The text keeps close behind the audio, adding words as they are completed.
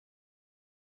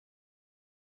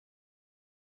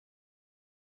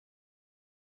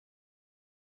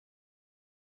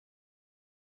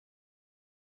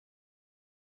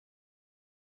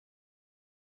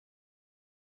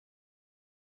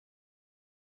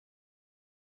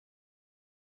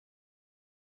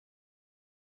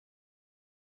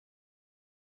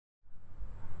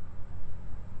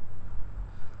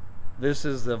This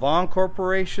is the Vaughn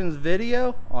Corporation's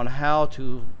video on how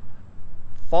to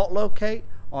fault locate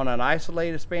on an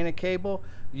isolated spanning cable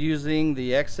using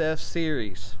the XF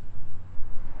series.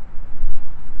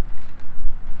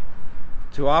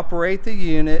 To operate the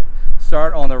unit,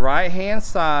 start on the right hand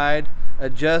side,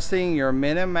 adjusting your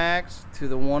min and max to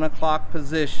the 1 o'clock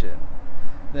position.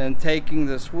 Then taking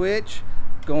the switch,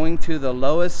 going to the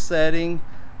lowest setting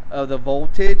of the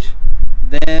voltage,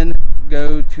 then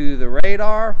go to the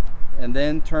radar, and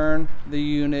then turn the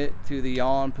unit to the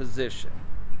on position.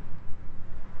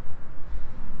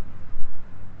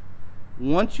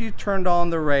 Once you turned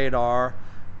on the radar,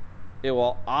 it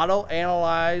will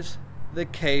auto-analyze the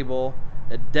cable,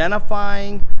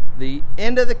 identifying the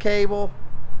end of the cable,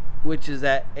 which is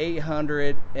at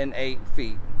 808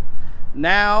 feet.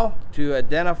 Now, to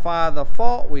identify the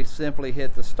fault, we simply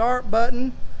hit the start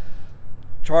button,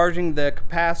 charging the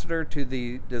capacitor to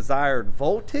the desired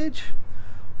voltage.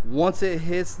 Once it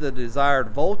hits the desired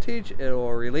voltage, it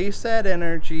will release that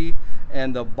energy,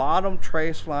 and the bottom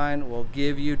trace line will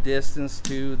give you distance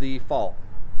to the fault.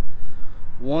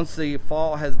 Once the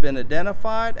fault has been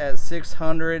identified at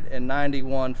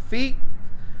 691 feet,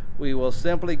 we will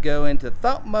simply go into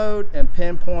thump mode and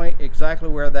pinpoint exactly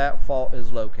where that fault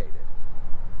is located.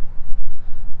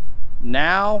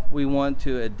 Now we want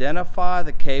to identify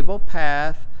the cable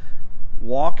path,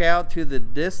 walk out to the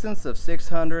distance of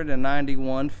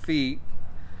 691 feet,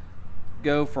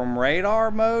 go from radar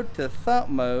mode to thump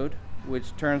mode,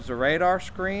 which turns the radar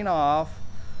screen off.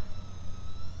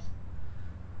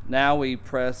 Now we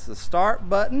press the start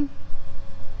button.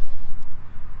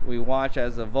 We watch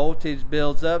as the voltage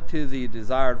builds up to the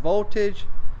desired voltage.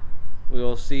 We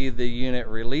will see the unit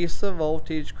release the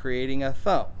voltage, creating a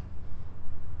thump.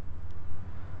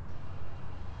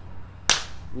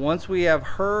 Once we have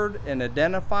heard and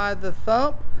identified the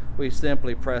thump, we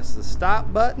simply press the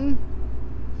stop button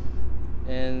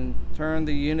and turn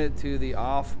the unit to the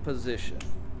off position.